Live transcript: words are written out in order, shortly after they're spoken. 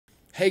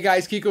Hey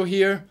guys, Kiko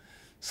here.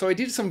 So I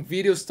did some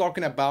videos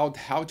talking about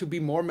how to be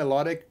more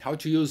melodic, how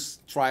to use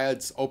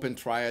triads, open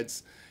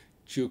triads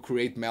to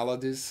create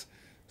melodies.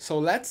 So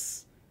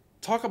let's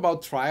talk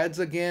about triads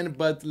again,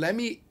 but let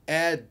me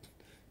add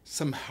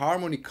some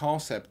harmony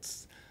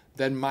concepts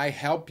that might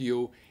help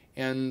you,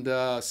 and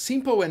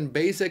simple and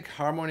basic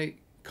harmony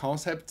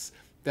concepts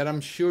that I'm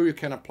sure you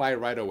can apply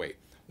right away.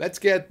 Let's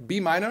get B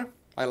minor.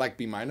 I like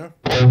B minor.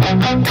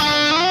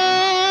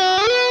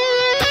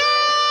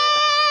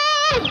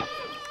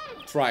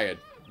 Triad,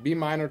 B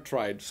minor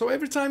triad. So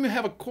every time you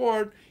have a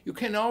chord, you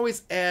can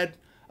always add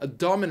a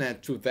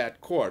dominant to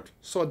that chord.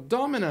 So a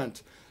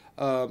dominant,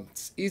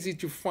 it's easy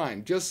to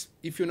find. Just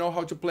if you know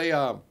how to play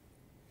a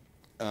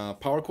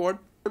power chord.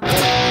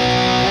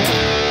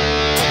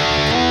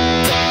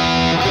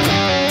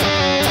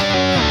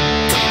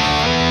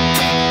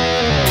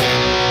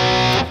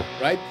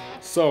 Right?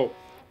 So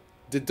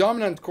the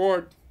dominant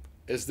chord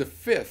is the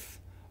fifth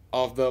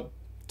of the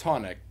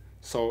tonic.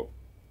 So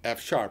F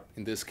sharp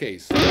in this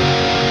case.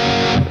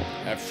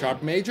 F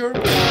sharp major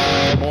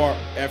or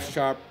F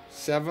sharp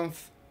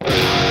seventh.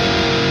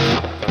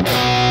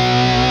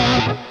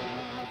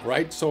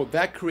 Right? So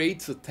that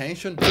creates a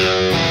tension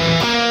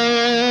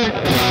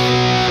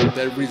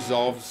that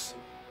resolves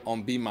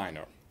on B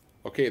minor.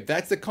 Okay,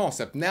 that's the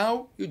concept.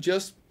 Now you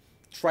just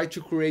try to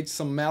create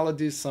some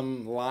melodies,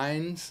 some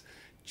lines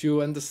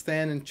to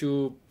understand and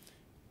to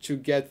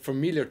get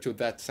familiar to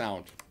that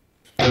sound.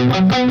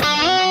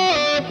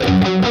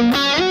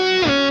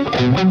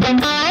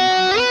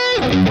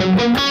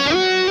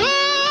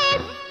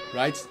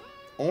 Right?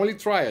 Only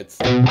triads.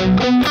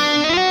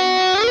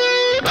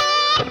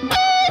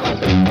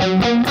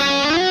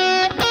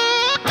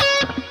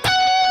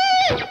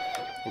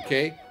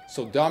 Okay,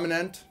 so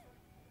dominant,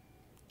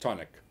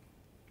 tonic.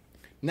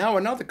 Now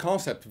another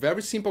concept,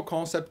 very simple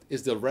concept,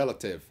 is the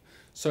relative.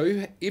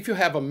 So if you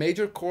have a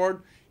major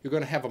chord, you're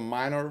going to have a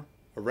minor,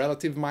 a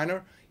relative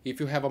minor. If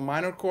you have a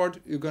minor chord,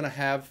 you're going to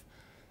have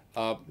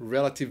a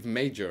relative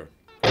major.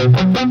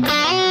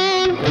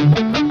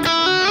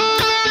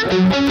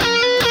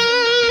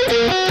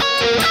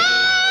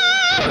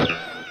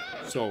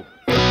 So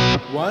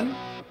 1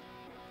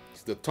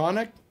 is the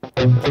tonic,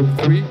 2,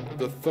 3,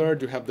 the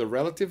third you have the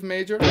relative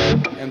major,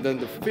 and then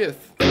the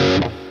fifth,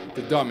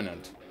 the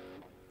dominant.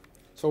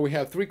 So we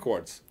have 3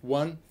 chords,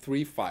 1,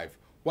 3, 5.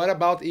 What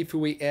about if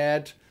we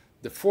add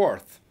the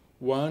fourth,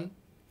 1,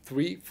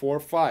 3, 4,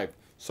 5?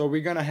 So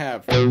we're gonna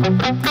have,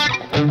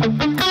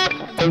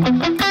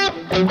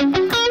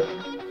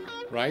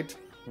 right,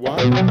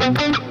 1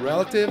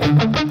 relative,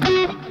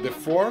 the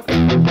fourth,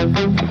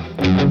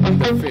 and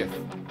the fifth.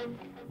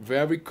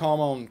 Very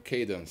common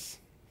cadence.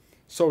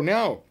 So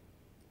now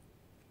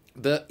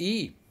the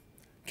E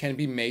can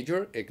be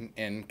major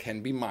and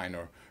can be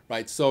minor,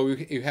 right? So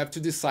you have to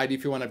decide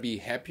if you want to be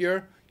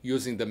happier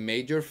using the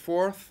major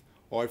fourth,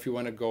 or if you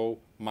want to go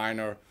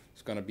minor,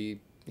 it's gonna be,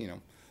 you know,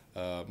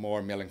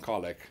 more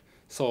melancholic.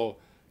 So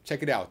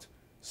check it out.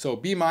 So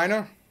B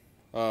minor.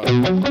 So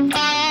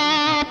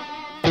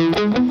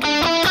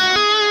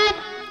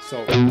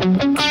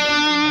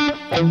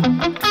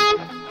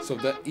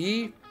the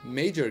E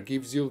major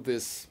gives you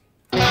this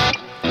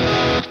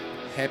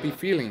happy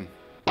feeling.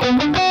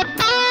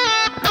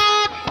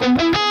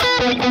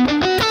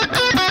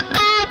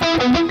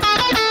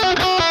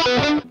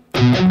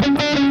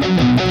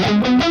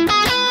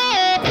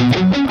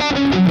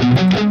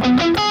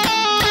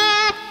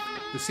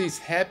 You see, it's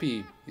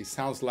happy. It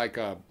sounds like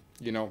a,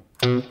 you know,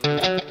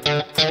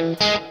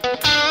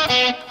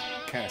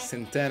 kind of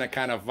Santana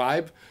kind of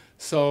vibe.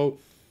 So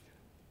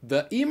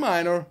the E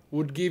minor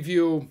would give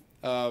you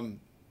a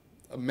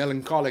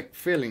melancholic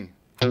feeling.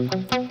 So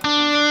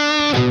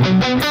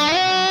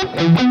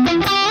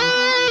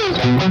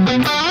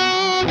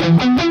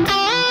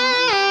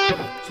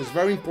it's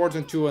very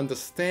important to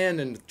understand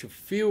and to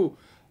feel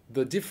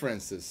the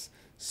differences,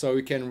 so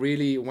you can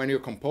really, when you're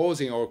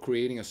composing or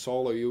creating a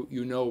solo,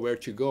 you know where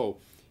to go.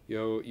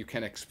 You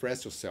can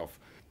express yourself.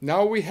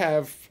 Now we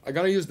have, I'm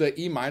gonna use the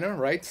E minor,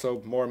 right?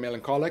 So more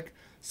melancholic.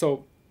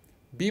 So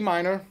B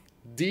minor,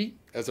 D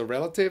as a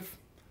relative,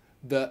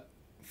 the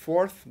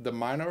fourth, the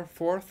minor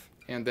fourth,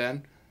 and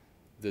then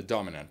the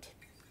dominant.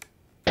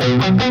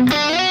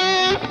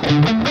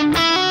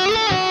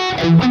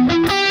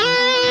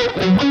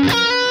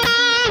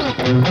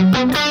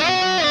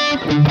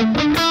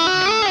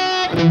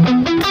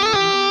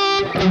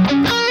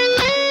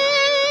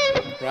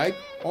 Right?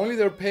 Only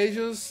the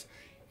arpeggios,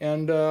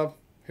 and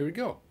here we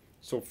go.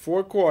 So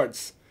 4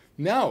 chords.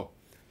 Now,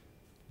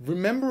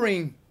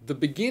 remembering the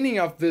beginning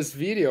of this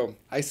video,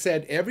 I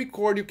said every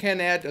chord you can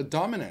add a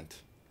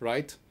dominant,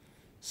 right?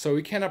 So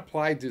we can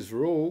apply this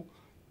rule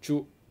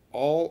to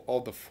all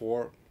of the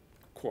 4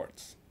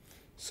 chords.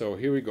 So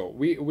here we go.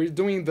 We're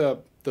doing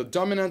the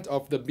dominant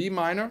of the B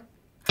minor.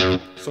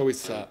 So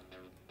it's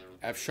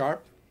F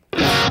sharp.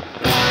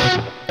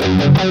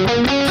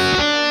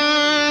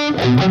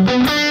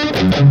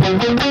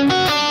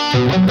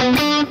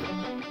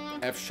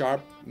 F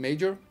sharp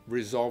major,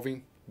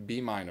 resolving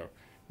B minor.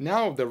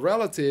 Now the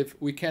relative,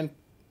 we can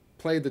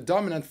play the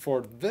dominant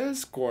for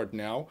this chord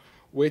now,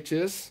 which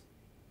is,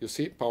 you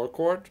see, power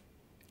chord.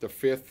 The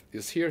fifth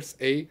is here, it's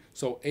A.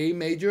 So A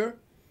major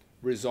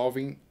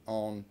resolving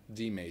on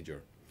D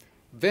major.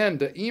 Then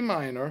the E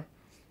minor,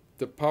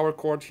 the power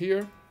chord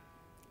here,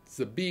 it's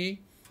the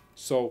B.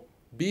 So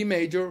B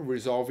major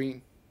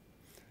resolving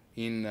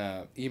in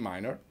E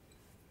minor.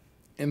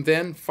 And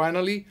then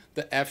finally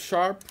the F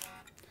sharp.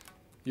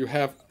 You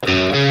have the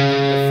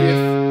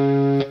fifth,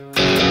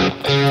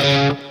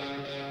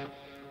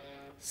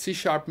 C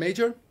sharp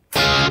major,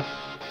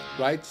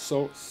 right?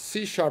 So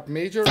C sharp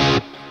major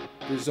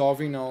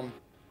resolving on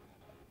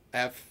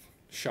F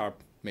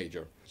sharp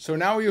major. So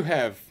now you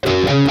have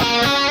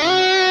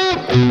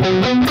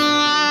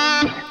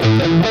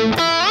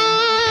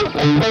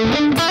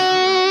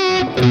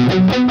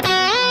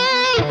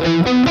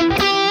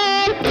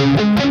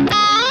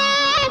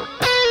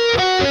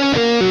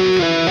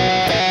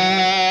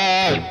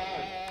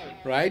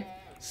right?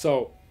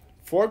 So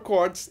 4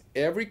 chords,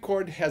 every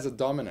chord has a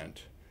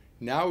dominant.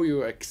 Now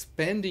you're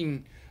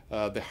expanding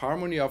the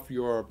harmony of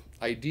your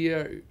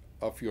idea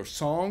of your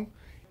song.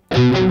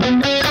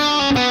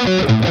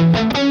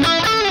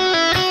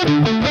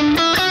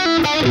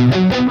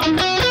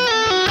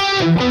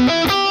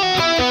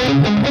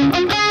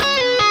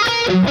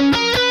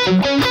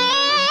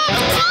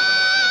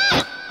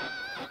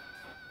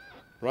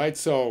 Right,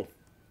 so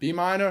B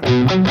minor,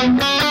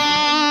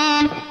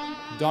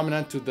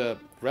 dominant to the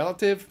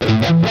relative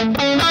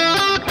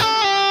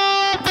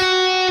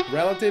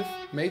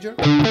major,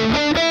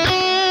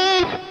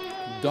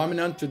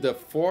 dominant to the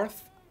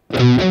fourth,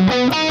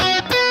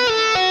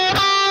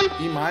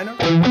 E minor,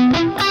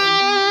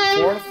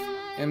 fourth,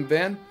 and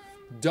then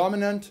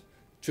dominant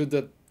to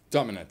the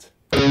dominant.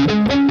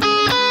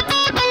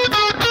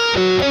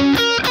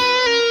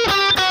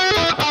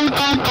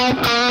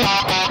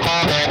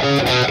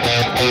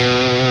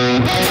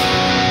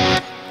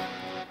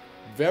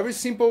 Very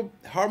simple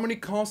harmony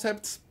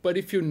concepts, but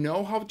if you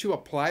know how to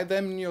apply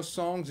them in your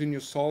songs, in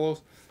your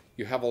solos,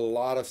 you have a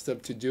lot of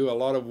stuff to do, a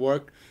lot of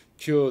work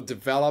to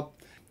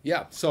develop.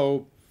 Yeah,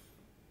 so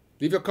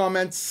leave your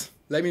comments.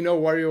 Let me know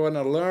what you want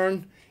to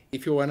learn.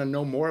 If you want to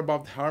know more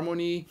about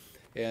harmony,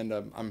 and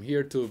I'm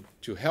here to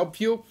help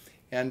you.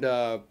 And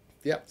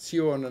yeah, see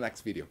you on the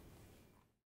next video.